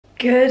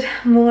Good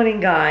morning,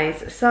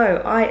 guys.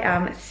 So I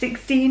am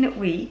 16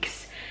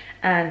 weeks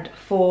and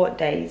 4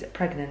 days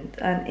pregnant,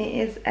 and it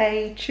is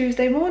a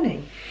Tuesday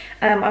morning.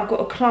 I've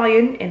got a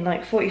client in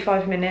like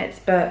 45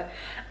 minutes, but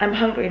I'm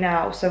hungry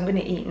now, so I'm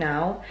gonna eat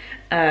now.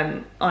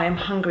 I am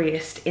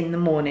hungriest in the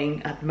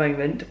morning at the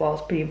moment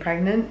whilst being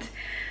pregnant.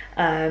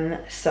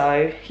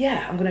 So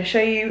yeah, I'm gonna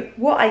show you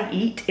what I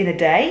eat in a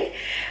day,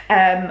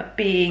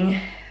 being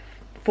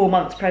 4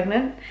 months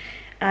pregnant.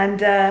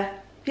 And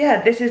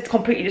yeah, this is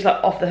completely just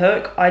like off the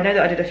hook. I know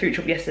that I did a food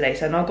shop yesterday,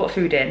 so now I've got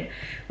food in,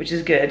 which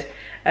is good.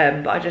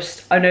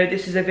 But I know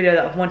this is a video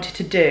that I've wanted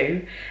to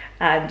do,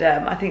 and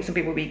I think some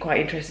people will be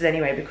quite interested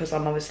anyway, because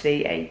I'm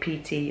obviously a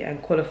PT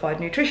and qualified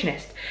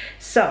nutritionist.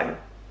 So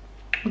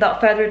without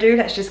further ado,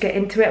 let's just get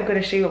into it. I'm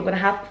going to show you what I'm going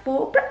to have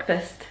for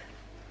breakfast.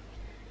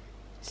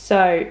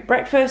 So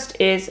breakfast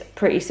is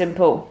pretty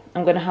simple.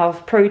 I'm going to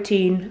have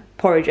protein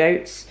porridge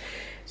oats.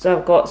 So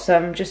I've got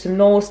just some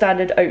normal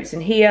standard oats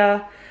in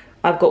here.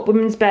 I've got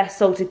Women's Best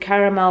salted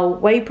caramel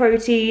whey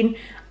protein.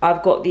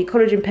 I've got the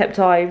collagen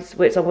peptides,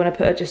 which I'm going to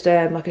put just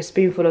like a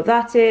spoonful of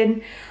that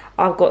in.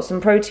 I've got some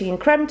protein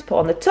creme to put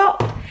on the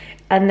top,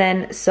 and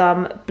then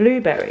some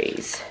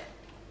blueberries.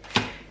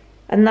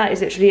 And that is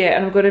literally it.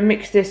 And I'm going to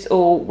mix this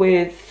all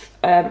with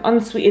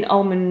unsweetened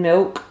almond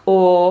milk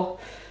or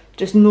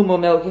just normal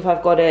milk if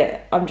I've got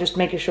it. I'm just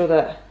making sure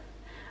that,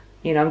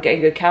 you know, I'm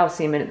getting good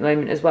calcium in at the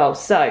moment as well.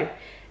 So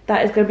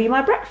that is going to be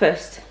my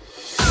breakfast.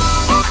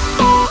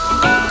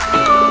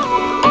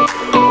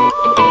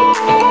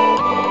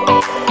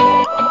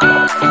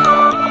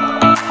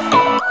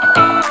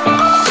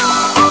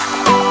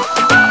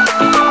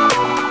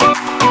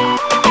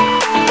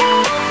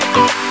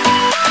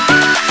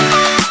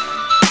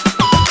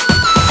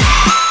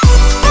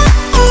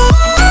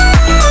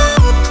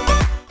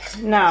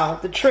 Now,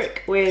 the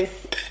trick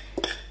with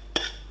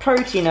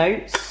protein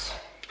oats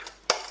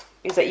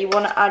is that you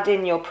want to add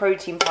in your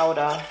protein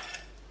powder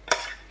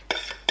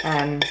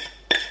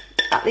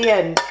at the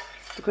end,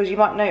 because you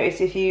might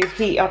notice if you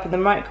heat up in the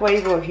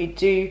microwave, or if you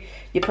do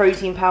your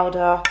protein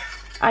powder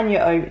and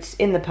your oats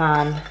in the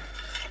pan,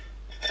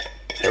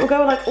 it will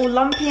go like all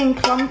lumpy and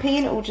clumpy,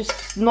 and it will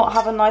just not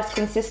have a nice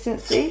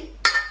consistency.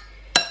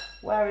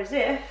 Whereas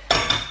if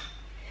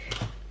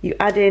you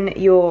add in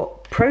your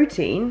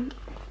protein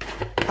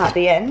at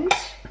the end,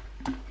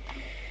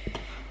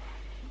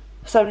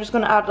 so I'm just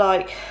going to add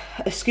like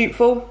a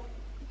scoopful.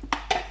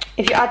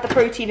 If you add the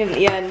protein in at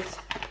the end,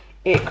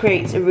 it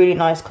creates a really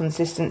nice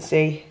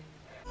consistency.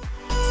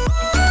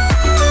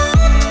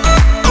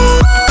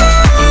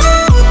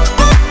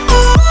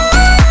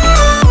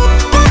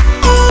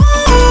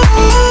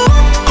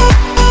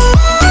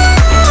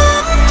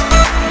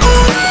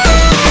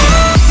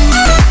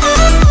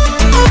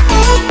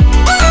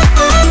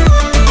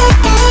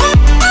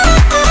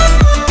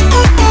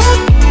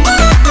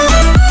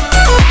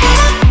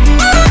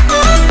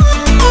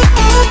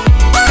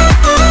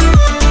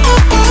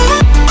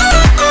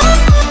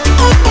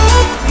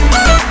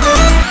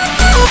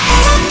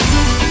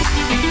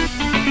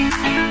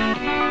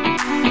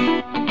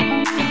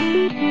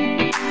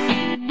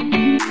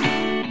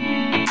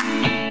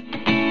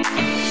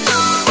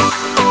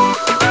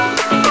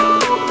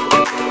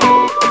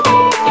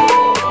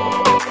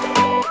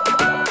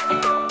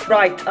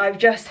 Right, I've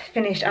just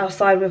finished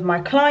outside with my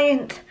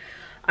client.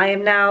 I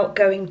am now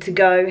going to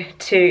go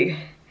to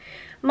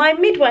my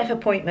midwife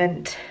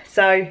appointment.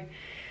 So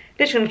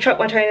literally going to chuck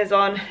my trainers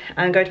on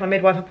and go to my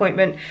midwife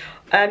appointment.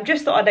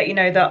 Just thought I'd let you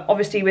know that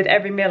obviously with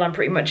every meal I'm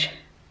pretty much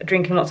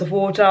drinking lots of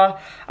water.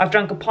 I've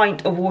drunk a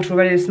pint of water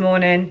already this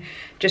morning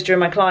just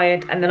during my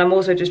client, and then I'm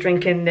also just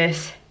drinking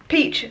this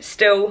peach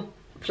still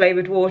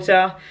flavoured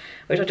water,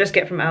 which I'll just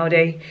get from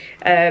Aldi,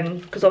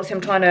 because obviously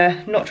I'm trying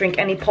to not drink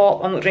any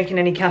pop, I'm not drinking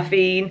any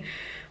caffeine,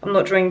 I'm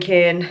not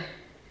drinking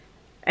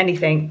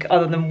anything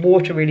other than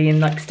water really, and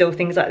like still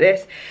things like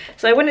this.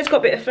 So when it's got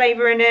a bit of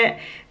flavour in it,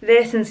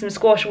 this and some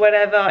squash or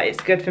whatever,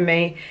 it's good for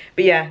me.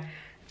 But yeah,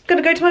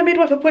 gonna go to my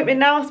midwife appointment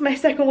now. It's my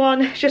second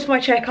one, just for my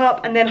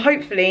checkup, and then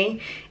hopefully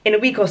in a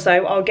week or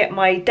so I'll get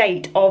my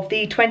date of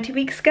the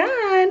 20-week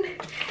scan.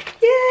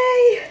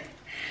 Yay!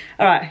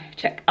 All right,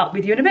 check up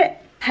with you in a bit.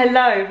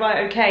 Hello,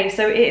 right, okay,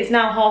 so it is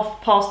now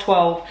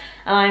 12:30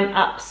 and I'm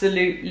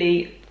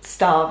absolutely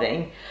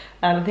starving.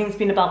 I think it's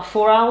been about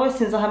 4 hours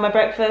since I had my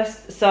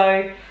breakfast,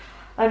 so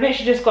I've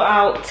literally just got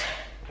out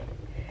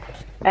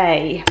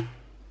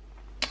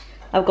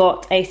I've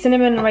got a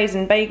cinnamon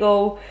raisin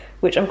bagel,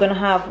 which I'm gonna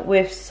have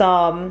with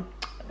some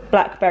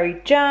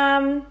blackberry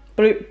jam,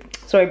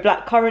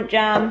 blackcurrant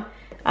jam,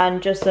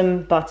 and just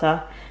some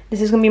butter.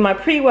 This is gonna be my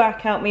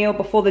pre-workout meal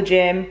before the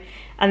gym,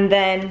 and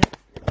then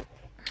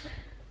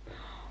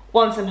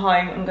once I'm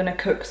home, I'm gonna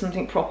cook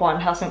something proper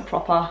and have something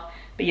proper.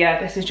 But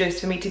yeah, this is just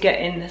for me to get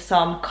in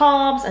some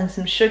carbs and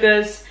some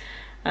sugars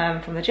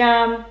from the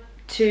jam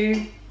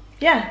to,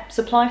 yeah,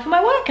 supply for my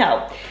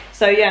workout.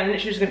 So yeah, I'm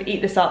literally just gonna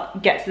eat this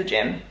up, get to the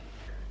gym.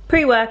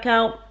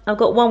 Pre-workout, I've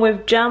got one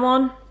with jam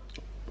on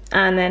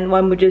and then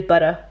one with just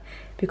butter,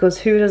 because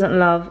who doesn't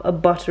love a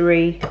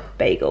buttery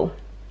bagel?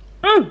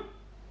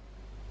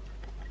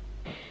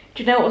 Do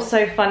Do you know what's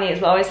so funny as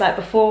well? It's like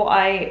before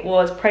I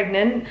was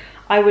pregnant,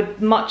 I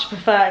would much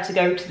prefer to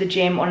go to the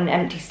gym on an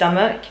empty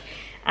stomach.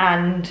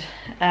 And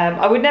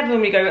I would never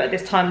normally go at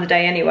this time of the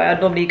day anyway. I'd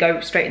normally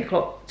go straight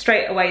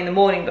away in the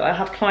morning, but I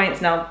have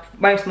clients now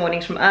most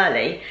mornings from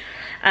early.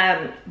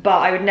 But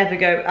I would never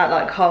go at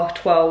like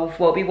 12:30, well,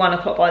 it'll be 1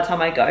 o'clock by the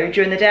time I go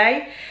during the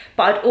day.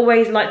 But I'd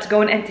always like to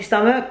go on an empty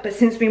stomach. But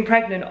since being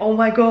pregnant, oh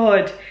my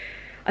God,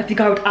 I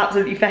think I would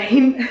absolutely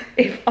faint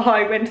if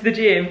I went to the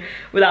gym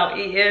without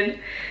eating.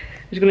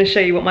 I'm just gonna show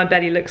you what my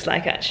belly looks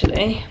like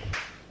actually.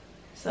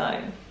 So,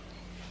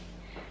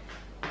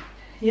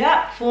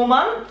 yeah, 4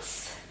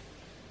 months.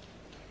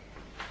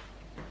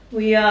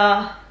 We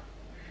are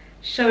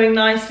showing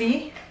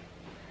nicely.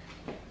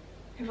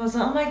 Everyone's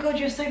like, oh my God,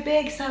 you're so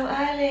big so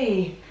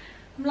early.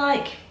 I'm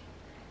like,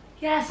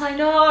 yes, I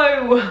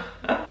know.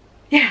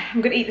 Yeah,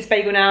 I'm gonna eat this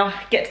bagel now,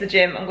 get to the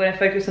gym. I'm gonna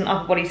focus on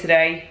upper body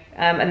today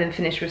and then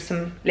finish with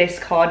some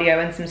list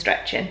cardio and some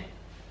stretching.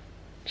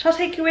 Shall I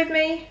take you with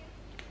me?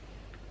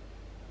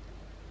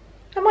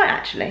 I might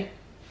actually.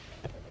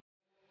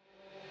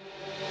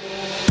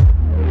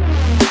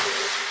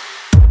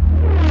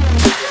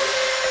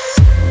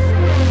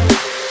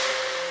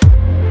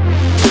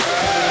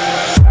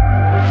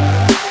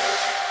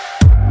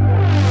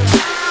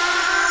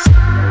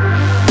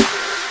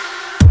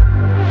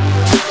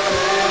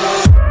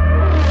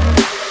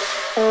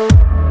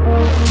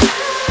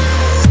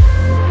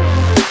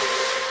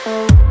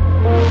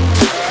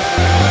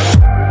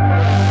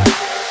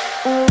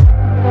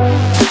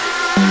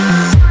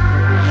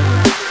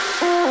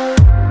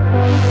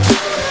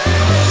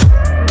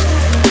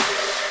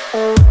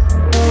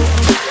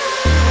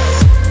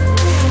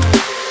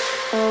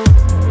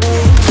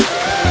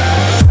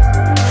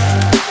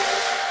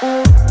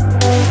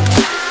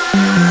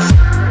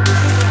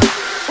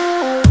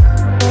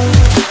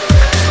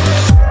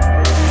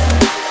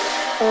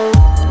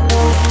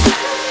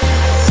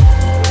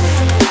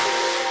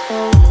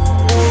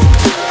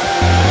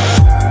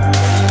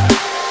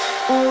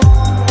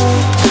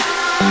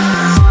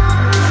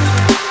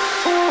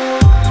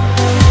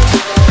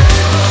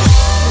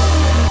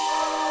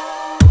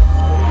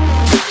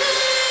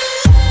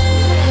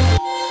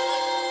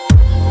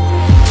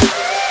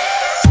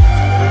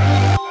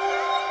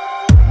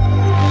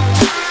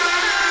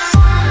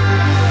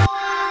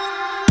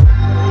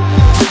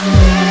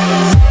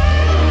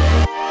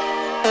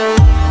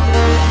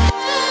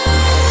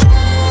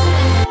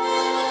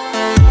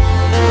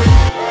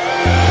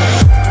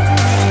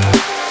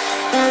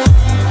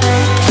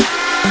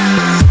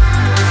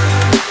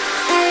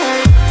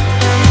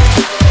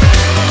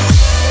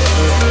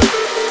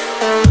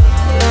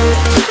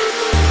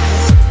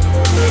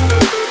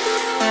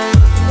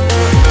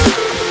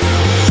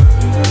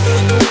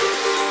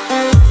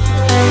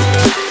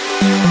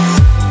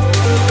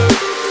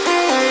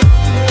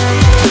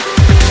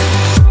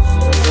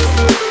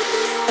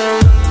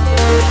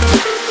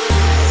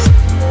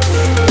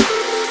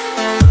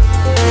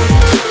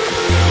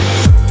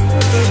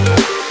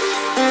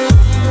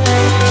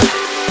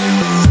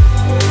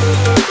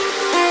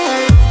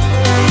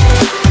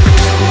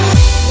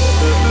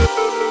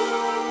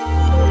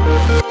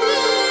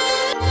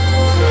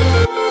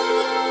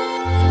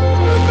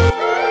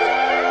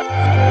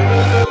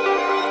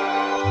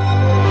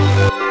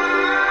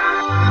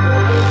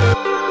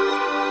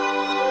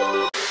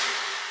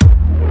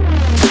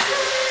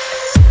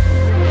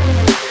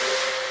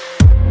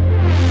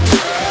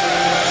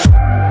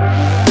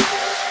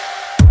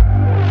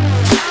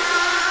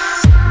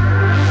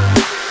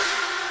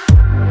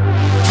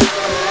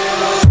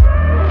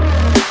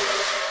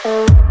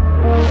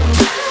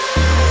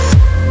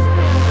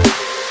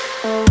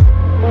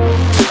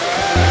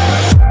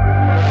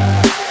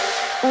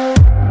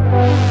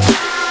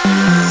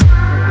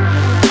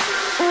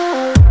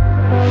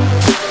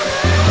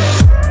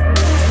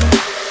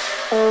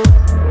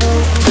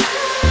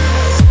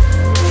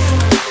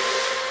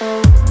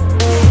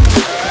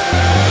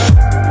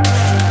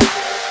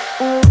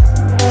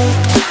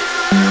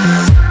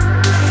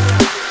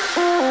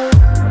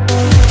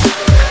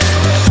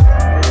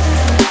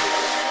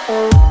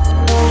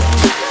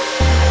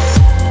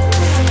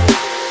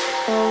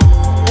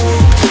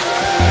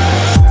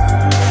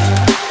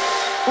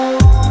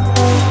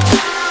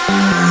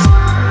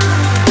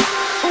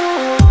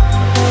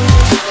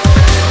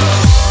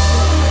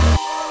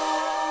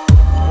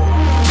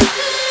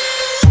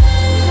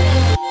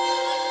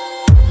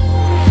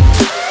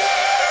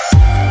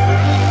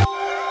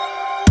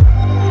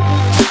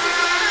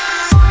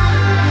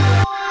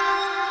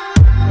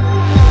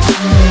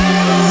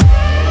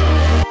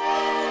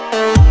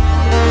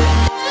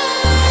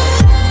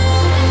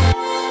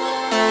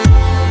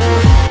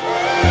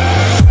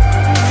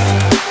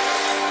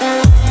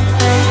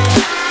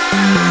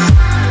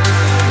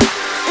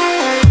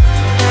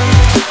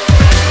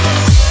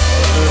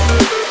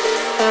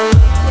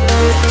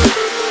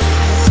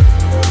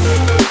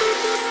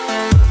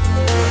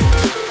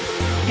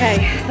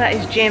 that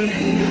is gym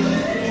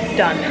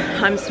done.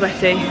 I'm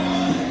sweaty.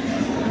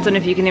 I don't know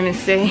if you can even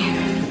see.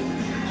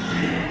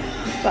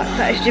 But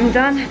that is gym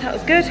done. That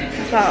was good.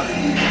 It's about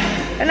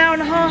an hour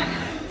and a half.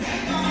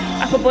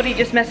 Upper body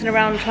just messing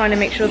around trying to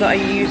make sure that I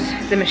use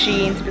the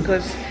machines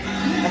because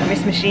I've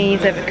missed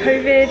machines over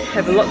COVID,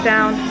 over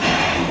lockdown.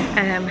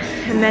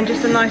 And then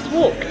just a nice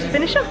walk to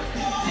finish off.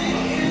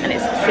 And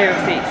it's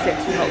seriously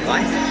hot,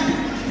 guys.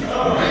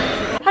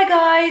 Hi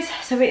guys,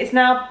 so it is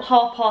now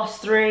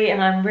 3:30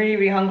 and I'm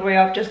really hungry.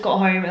 I've just got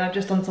home and I've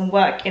just done some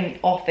work in the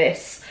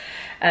office.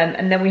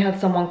 And then we had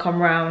someone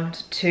come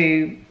round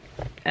to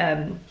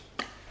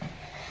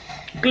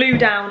glue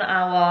down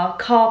our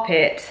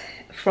carpet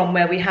from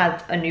where we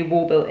had a new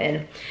wall built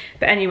in.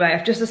 But anyway,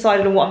 I've just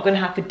decided on what I'm gonna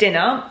have for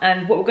dinner,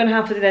 and what we're gonna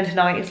have for dinner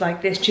tonight is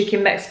like this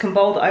chicken Mexican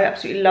bowl that I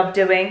absolutely love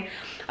doing.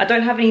 I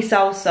don't have any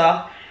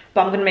salsa,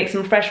 but I'm gonna make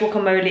some fresh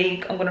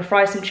guacamole. I'm gonna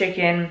fry some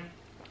chicken,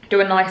 do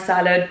a nice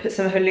salad, put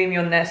some halloumi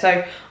on there.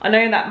 So I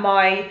know that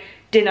my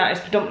dinner is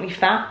predominantly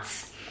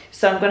fats,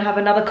 so I'm gonna have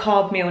another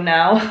carb meal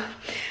now.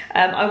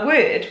 I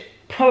would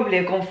probably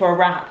have gone for a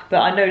wrap,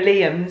 but I know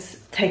Liam's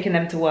taking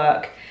them to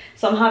work.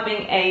 So I'm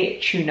having a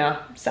tuna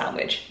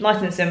sandwich,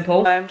 nice and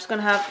simple. I'm just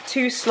gonna have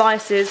 2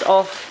 slices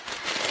of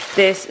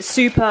this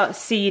super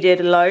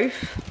seeded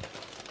loaf.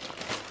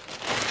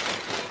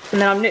 And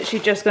then I'm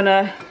literally just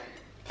gonna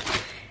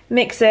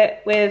mix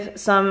it with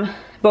some,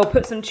 well,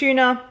 put some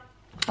tuna.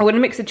 I'm gonna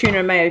mix the tuna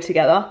and mayo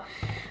together.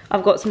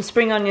 I've got some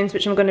spring onions,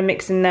 which I'm gonna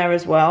mix in there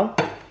as well.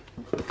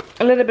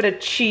 A little bit of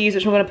cheese,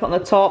 which I'm gonna put on the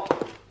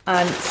top,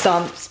 and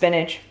some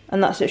spinach.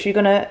 And that's literally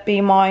gonna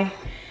be my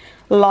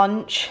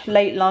lunch,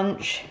 late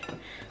lunch.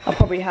 I'll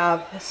probably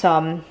have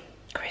some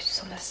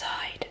crisps on the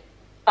side.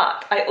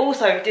 But I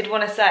also did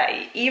want to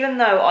say, even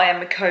though I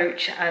am a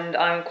coach and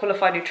I'm a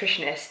qualified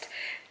nutritionist,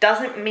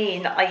 doesn't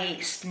mean that I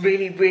eat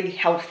really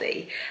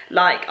healthy.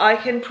 Like, I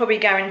can probably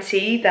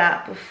guarantee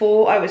that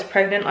before I was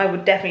pregnant, I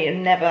would definitely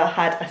have never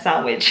had a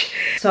sandwich.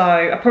 So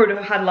I probably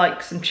would have had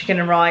like some chicken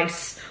and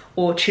rice,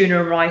 or tuna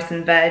and rice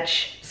and veg,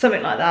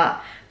 something like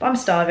that. But I'm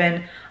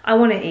starving, I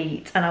want to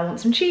eat, and I want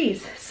some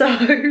cheese. So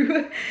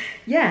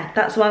yeah,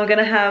 that's why I'm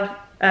gonna have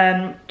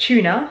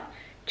tuna,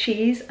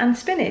 cheese and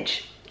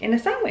spinach in a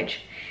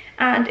sandwich.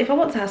 And if I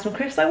want to have some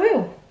crisps, I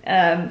will.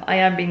 I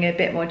am being a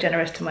bit more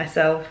generous to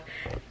myself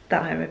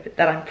that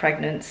I'm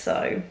pregnant,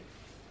 so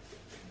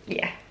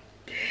yeah.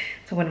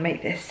 So I want to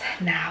make this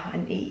now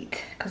and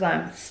eat because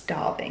I'm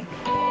starving.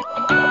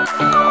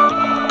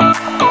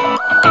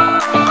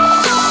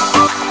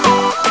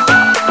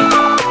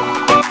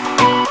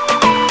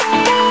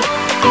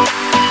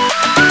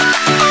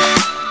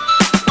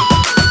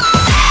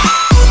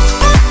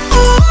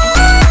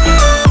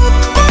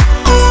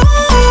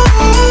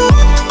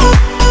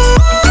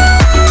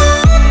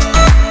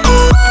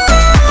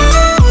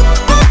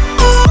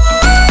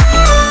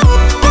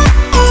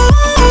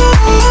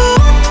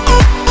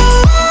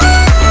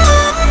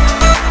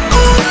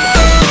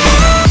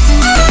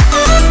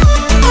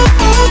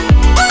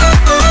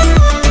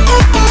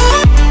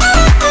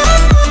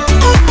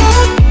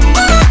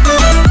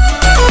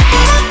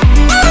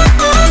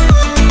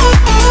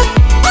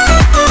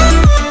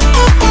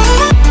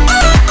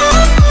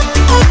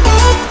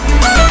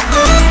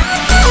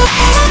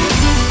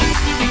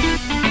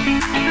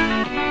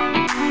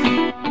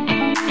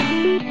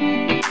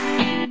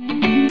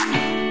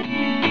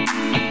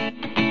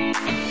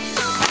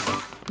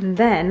 And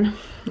then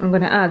I'm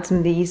going to add some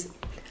of these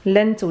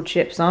lentil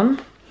chips on,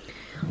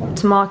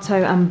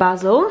 tomato and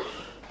basil.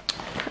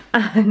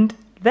 And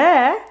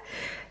there,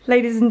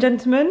 ladies and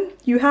gentlemen,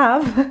 you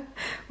have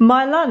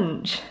my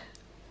lunch.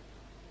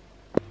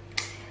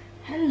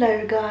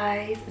 Hello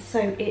guys, so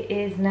it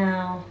is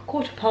now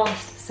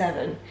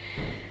 7:15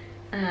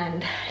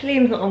 and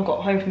Liam's not long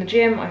got home from the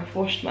gym. I've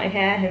washed my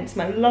hair, hence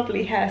my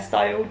lovely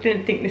hairstyle.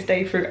 Didn't think this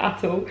day through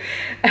at all.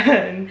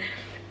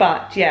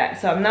 But yeah,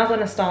 so I'm now going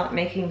to start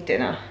making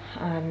dinner,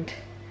 and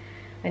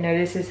I know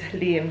this is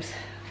Liam's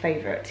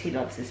favourite. He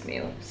loves this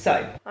meal.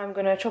 So I'm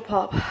going to chop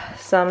up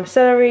some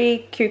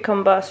celery,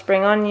 cucumber,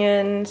 spring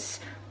onions.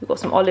 We've got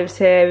some olives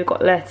here, we've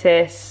got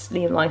lettuce.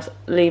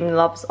 Liam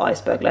loves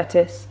iceberg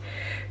lettuce.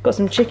 Got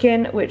some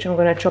chicken, which I'm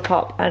going to chop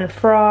up and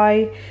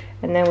fry.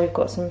 And then we've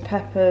got some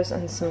peppers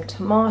and some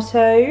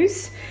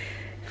tomatoes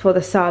for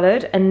the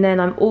salad. And then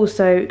I'm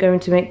also going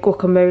to make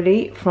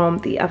guacamole from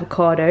the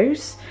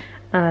avocados.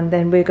 And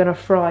then we're going to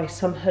fry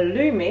some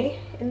halloumi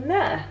in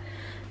there.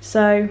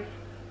 So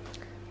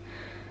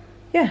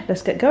yeah,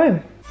 let's get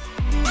going.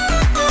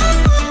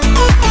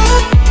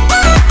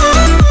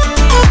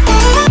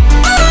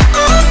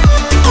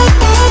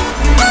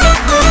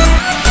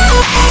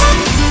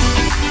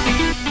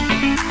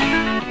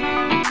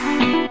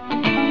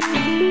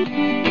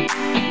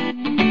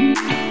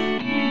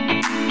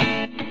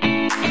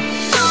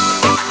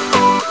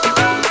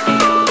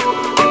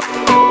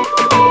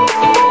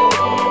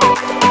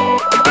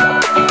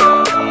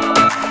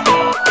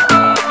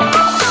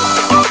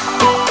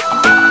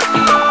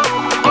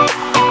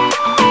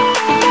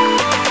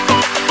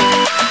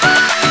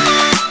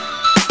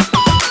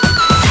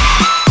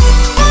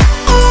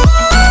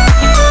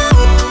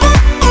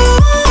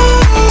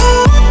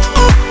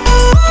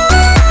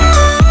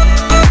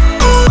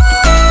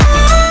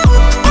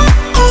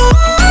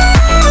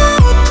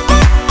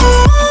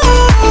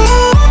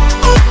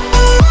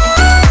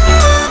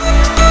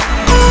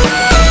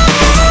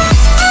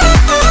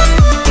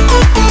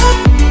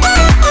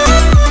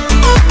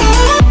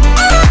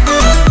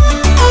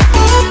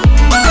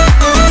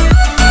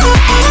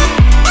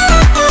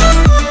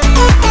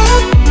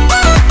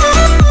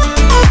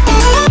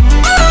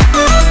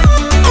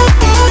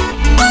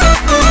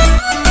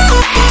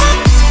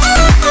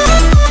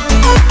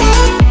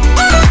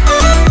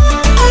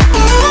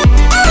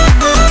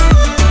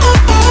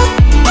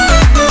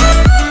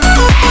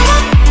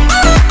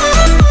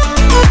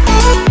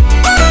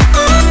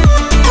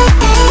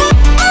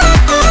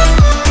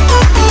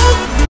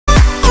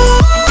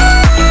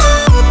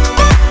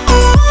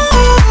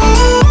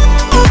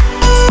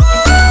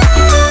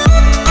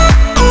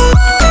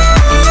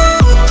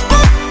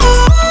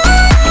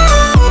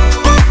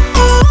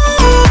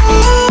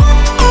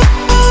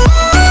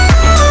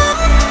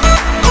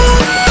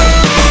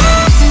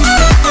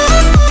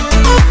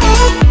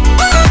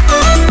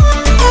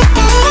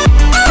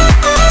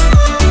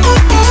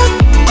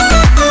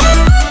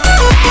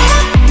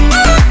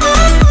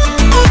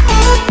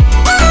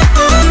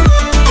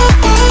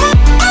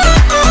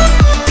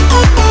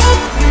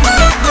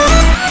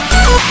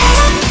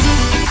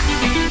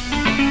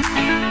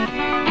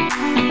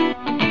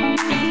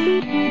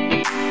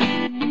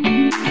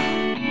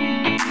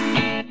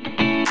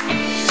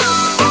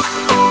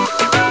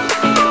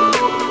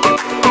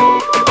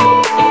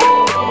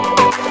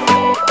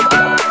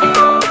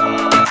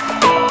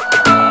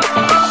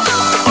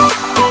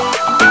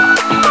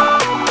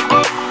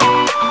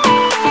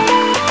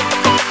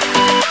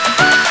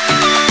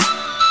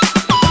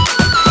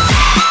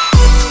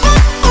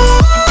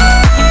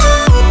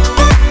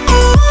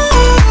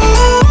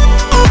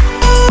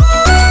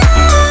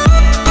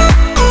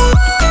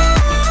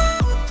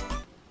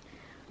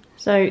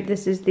 So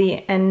this is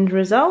the end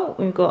result.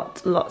 We've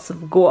got lots of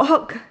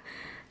guac.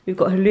 We've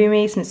got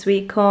halloumi, some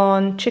sweet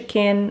corn,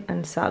 chicken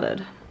and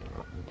salad.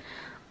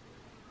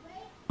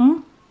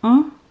 Gonna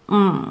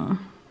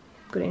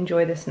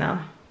enjoy this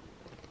now.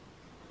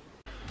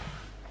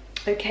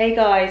 Okay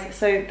guys,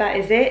 so that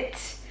is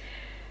it.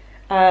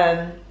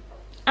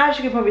 As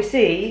you can probably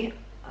see,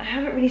 I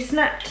haven't really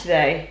snacked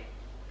today.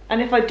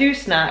 And if I do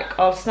snack,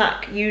 I'll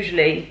snack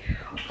usually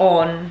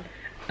on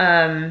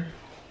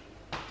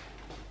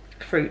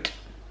fruit.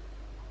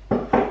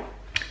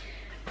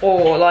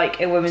 Or like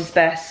a Women's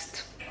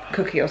Best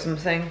cookie or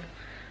something.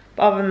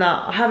 But other than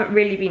that, I haven't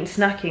really been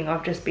snacking,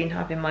 I've just been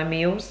having my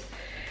meals.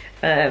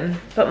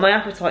 But my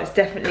appetite's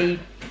definitely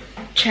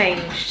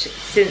changed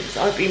since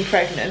I've been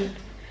pregnant.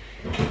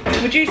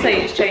 Would you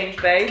say it's changed,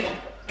 babe?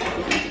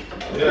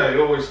 Yeah,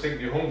 you always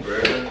think you're hungry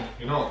and then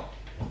you're not.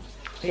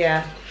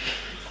 Yeah.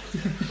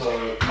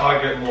 So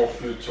I get more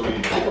food to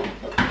eat,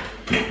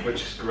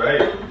 which is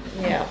great.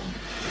 Yeah.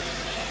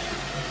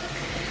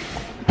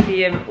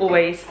 Liam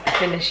always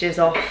finishes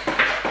off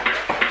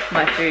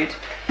my food.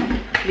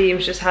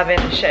 Liam's just having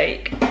a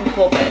shake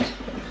before bed,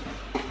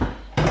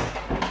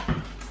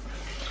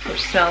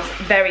 which smells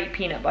very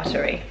peanut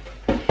buttery.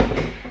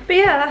 But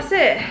yeah, that's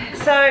it.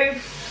 So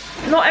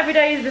not every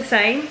day is the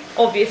same,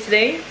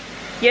 obviously.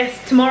 Yes,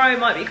 tomorrow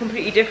might be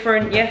completely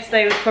different.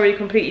 Yesterday was probably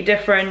completely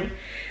different.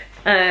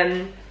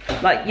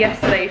 Like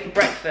yesterday for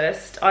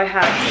breakfast, I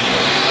had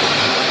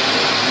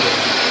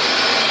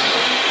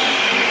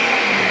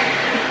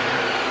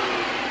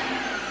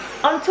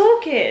I'm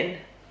talking.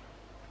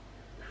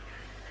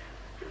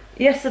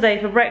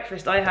 Yesterday for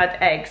breakfast, I had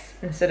eggs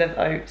instead of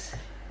oats.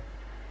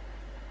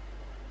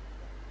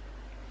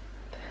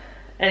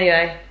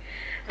 Anyway,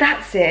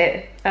 that's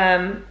it.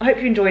 I hope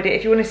you enjoyed it.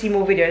 If you want to see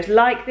more videos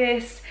like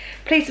this,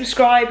 please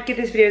subscribe, give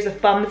this video a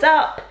thumbs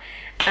up,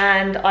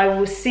 and I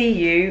will see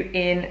you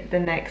in the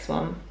next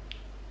one.